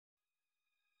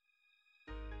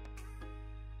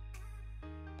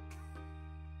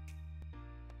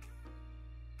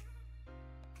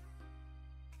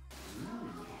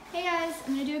Hey guys,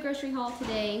 I'm gonna do a grocery haul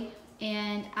today,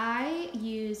 and I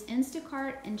use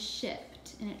Instacart and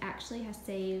Shipt, and it actually has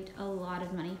saved a lot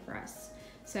of money for us.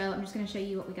 So I'm just gonna show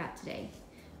you what we got today.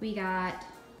 We got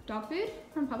dog food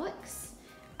from Publix.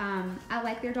 I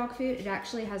like their dog food. It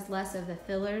actually has less of the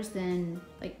fillers than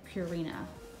like Purina,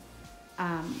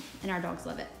 and our dogs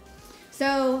love it.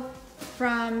 So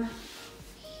from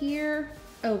here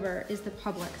over is the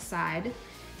Publix side.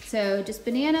 So just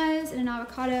bananas and an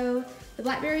avocado. The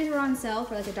blackberries were on sale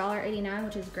for like $1.89,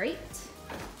 which is great.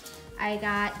 I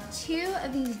got 2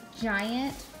 of these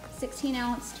giant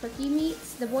 16-ounce turkey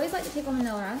meats. The boys like to take them in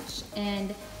their lunch,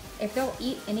 and if they'll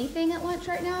eat anything at lunch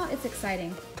right now, it's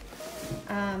exciting.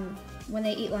 When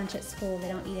they eat lunch at school, they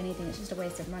don't eat anything. It's just a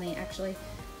waste of money, actually.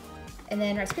 And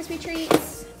then Rice Krispie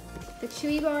treats. The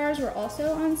Chewy bars were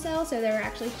also on sale, so they were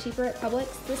actually cheaper at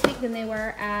Publix this week than they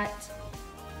were at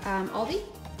Aldi.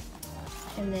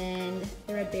 And then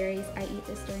the red berries, I eat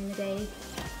this during the day,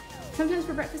 sometimes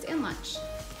for breakfast and lunch.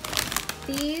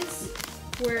 These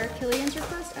were Killian's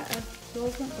request.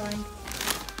 Those went fine.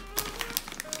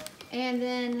 And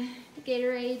then the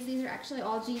Gatorades, these are actually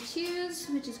all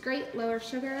G2s, which is great, lower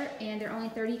sugar, and they're only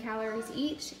 30 calories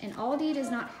each. And Aldi does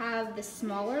not have the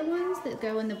smaller ones that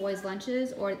go in the boys'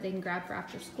 lunches or they can grab for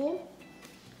after school.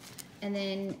 And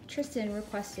then Tristan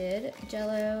requested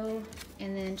Jell-O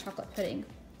and then chocolate pudding.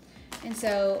 And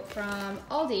so from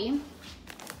Aldi,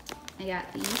 I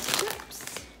got these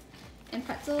chips and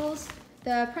pretzels.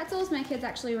 The pretzels, my kids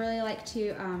actually really like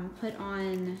to put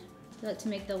on, to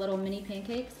make the little mini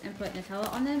pancakes and put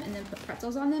Nutella on them and then put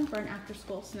pretzels on them for an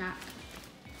after-school snack.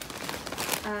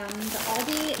 The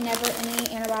Aldi Never Any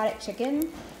Antibiotic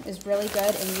Chicken is really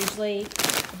good and usually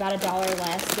about $1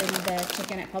 less than the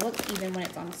chicken at Publix, even when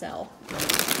it's on sale.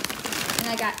 And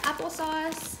I got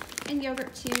applesauce and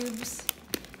yogurt tubes.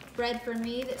 Bread for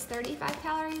me that's 35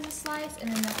 calories a slice, and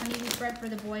then the honey wheat bread for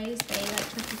the boys. They like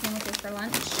turkey sandwiches for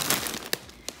lunch.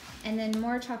 And then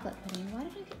more chocolate pudding. Why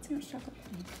did I get so much chocolate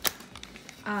pudding?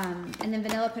 And then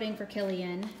vanilla pudding for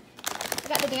Killian. I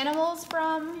got the Danimals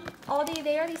from Aldi.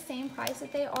 They are the same price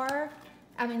that they are.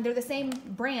 I mean, they're the same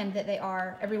brand that they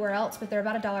are everywhere else, but they're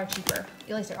about $1 cheaper,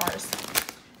 at least at ours.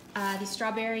 These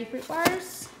strawberry fruit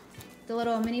bars, the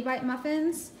little mini bite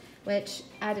muffins, which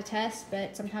I detest,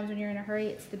 but sometimes when you're in a hurry,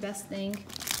 it's the best thing.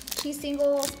 Cheese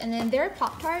singles, and then their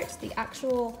Pop-Tarts, the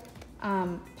actual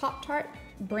Pop-Tart,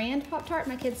 brand Pop-Tart,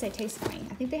 my kids say tastes funny.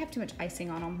 I think they have too much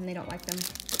icing on them and they don't like them.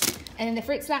 And then the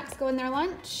fruit snacks go in their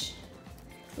lunch.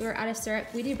 We were out of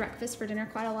syrup. We do breakfast for dinner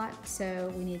quite a lot,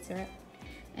 so we need syrup.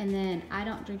 And then I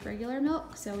don't drink regular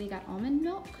milk, so we got almond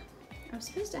milk. I was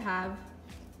supposed to have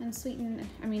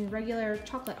regular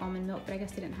chocolate almond milk, but I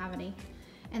guess they didn't have any.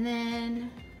 And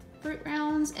then fruit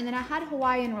rounds, and then I had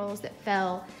Hawaiian rolls that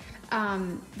fell.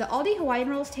 The Aldi Hawaiian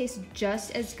rolls taste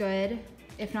just as good,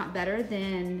 if not better,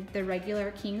 than the regular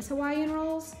King's Hawaiian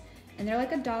rolls, and they're like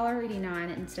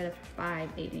 $1.89 instead of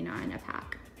 $5.89 a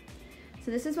pack. So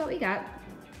this is what we got.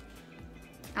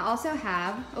 I also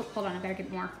have, oh, hold on, I better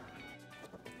get more.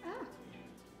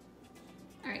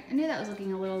 All right, I knew that was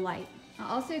looking a little light.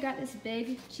 I also got this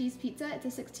big cheese pizza. It's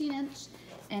a 16-inch.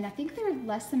 And I think they're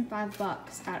less than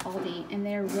 $5 at Aldi, and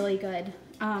they're really good.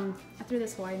 I threw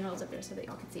this Hawaiian rolls up there so that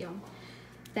y'all can see them.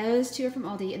 Those 2 are from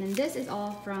Aldi, and then this is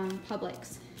all from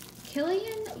Publix.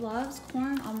 Killian loves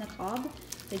corn on the cob.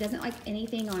 He doesn't like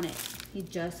anything on it. He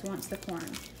just wants the corn.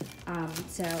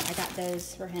 So I got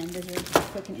those for him. Those are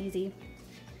quick and easy.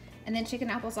 And then chicken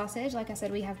apple sausage. Like I said,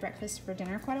 we have breakfast for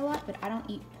dinner quite a lot, but I don't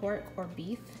eat pork or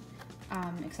beef,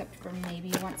 except for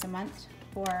maybe once a month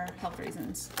for health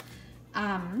reasons.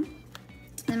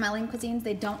 And my Lean Cuisines,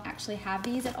 they don't actually have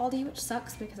these at Aldi, which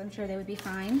sucks because I'm sure they would be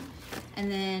fine.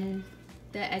 And then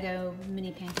the Eggo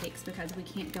mini pancakes, because we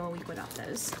can't go a week without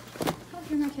those. I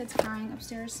hear my kids crying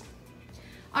upstairs.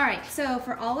 All right, so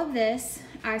for all of this,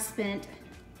 I spent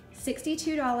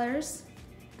 $62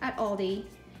 at Aldi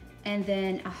and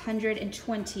then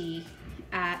 $120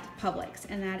 at Publix.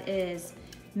 And that is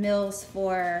meals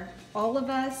for all of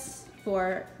us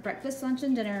for breakfast, lunch,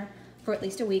 and dinner for at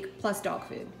least a week, plus dog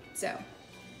food. So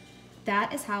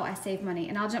that is how I save money.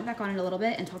 And I'll jump back on it a little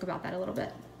bit and talk about that a little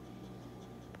bit.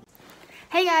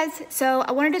 Hey guys, so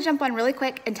I wanted to jump on really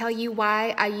quick and tell you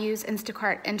why I use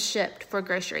Instacart and Shipt for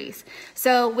groceries.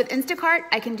 So with Instacart,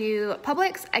 I can do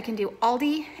Publix, I can do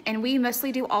Aldi, and we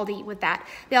mostly do Aldi with that.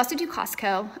 They also do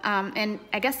Costco, and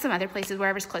I guess some other places,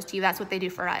 wherever's close to you, that's what they do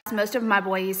for us. Most of my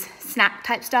boys' snack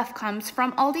type stuff comes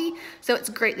from Aldi, so it's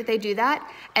great that they do that.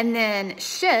 And then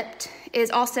Shipt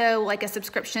is also like a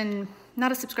subscription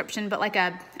not a subscription, but like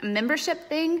a membership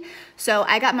thing. So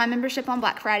I got my membership on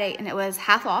Black Friday and it was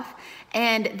half off,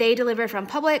 and they deliver from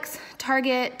Publix,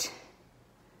 Target,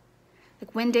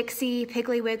 like Winn-Dixie,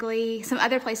 Piggly Wiggly, some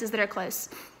other places that are close.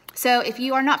 So if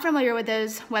you are not familiar with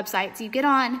those websites, you get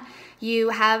on, you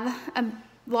have a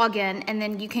login, and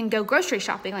then you can go grocery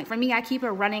shopping. Like for me, I keep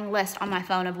a running list on my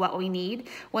phone of what we need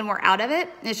when we're out of it.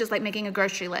 It's just like making a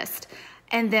grocery list.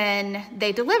 And then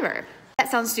they deliver. That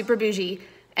sounds super bougie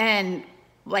and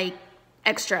like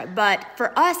extra, but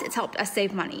for us, it's helped us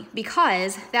save money,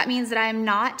 because that means that I am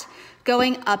not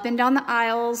going up and down the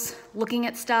aisles, looking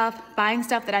at stuff, buying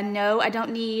stuff that I know I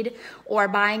don't need, or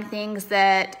buying things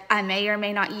that I may or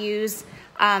may not use.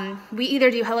 We either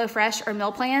do HelloFresh or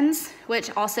meal plans, which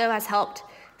also has helped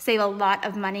save a lot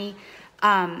of money.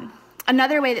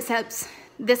 Another way that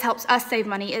this helps us save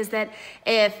money is that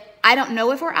if I don't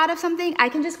know if we're out of something, I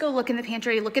can just go look in the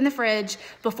pantry, look in the fridge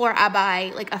before I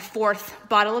buy like a 4th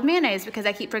bottle of mayonnaise, because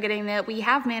I keep forgetting that we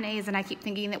have mayonnaise and I keep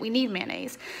thinking that we need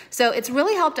mayonnaise. So it's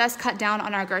really helped us cut down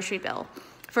on our grocery bill.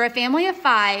 For a family of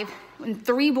 5 and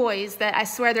 3 boys that I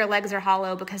swear their legs are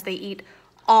hollow because they eat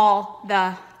all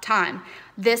the time,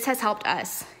 this has helped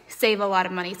us save a lot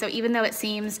of money. So even though it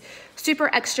seems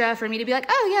super extra for me to be like,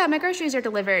 oh yeah, my groceries are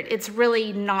delivered, it's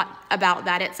really not about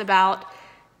that. It's about,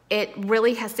 it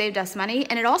really has saved us money,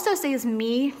 and it also saves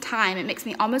me time. It makes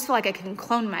me almost feel like I can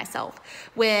clone myself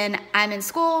when I'm in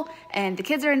school and the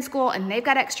kids are in school and they've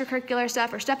got extracurricular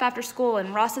stuff or stuff after school,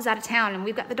 and Ross is out of town and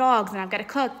we've got the dogs and I've got to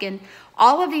cook and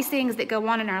all of these things that go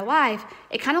on in our life.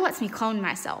 It kind of lets me clone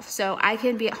myself. So I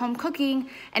can be at home cooking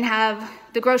and have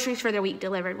the groceries for the week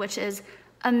delivered, which is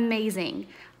amazing.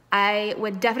 I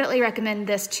would definitely recommend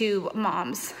this to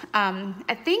moms.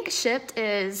 I think Shipt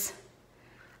is,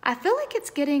 I feel like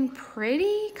it's getting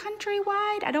pretty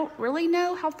countrywide. I don't really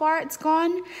know how far it's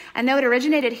gone. I know it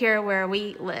originated here where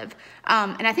we live.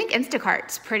 And I think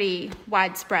Instacart's pretty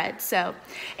widespread. So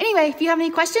anyway, if you have any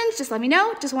questions, just let me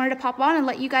know. Just wanted to pop on and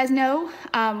let you guys know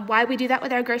why we do that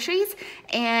with our groceries.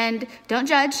 And don't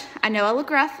judge. I know I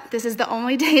look rough. This is the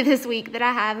only day this week that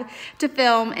I have to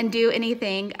film and do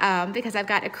anything because I've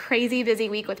got a crazy busy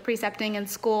week with precepting and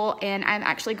school, and I'm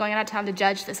actually going out of town to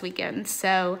judge this weekend.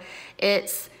 So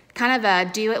it's kind of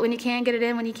a do it when you can, get it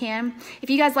in when you can. If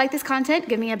you guys like this content,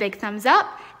 give me a big thumbs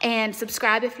up and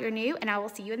subscribe if you're new, and I will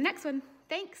see you in the next one.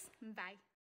 Thanks. Bye.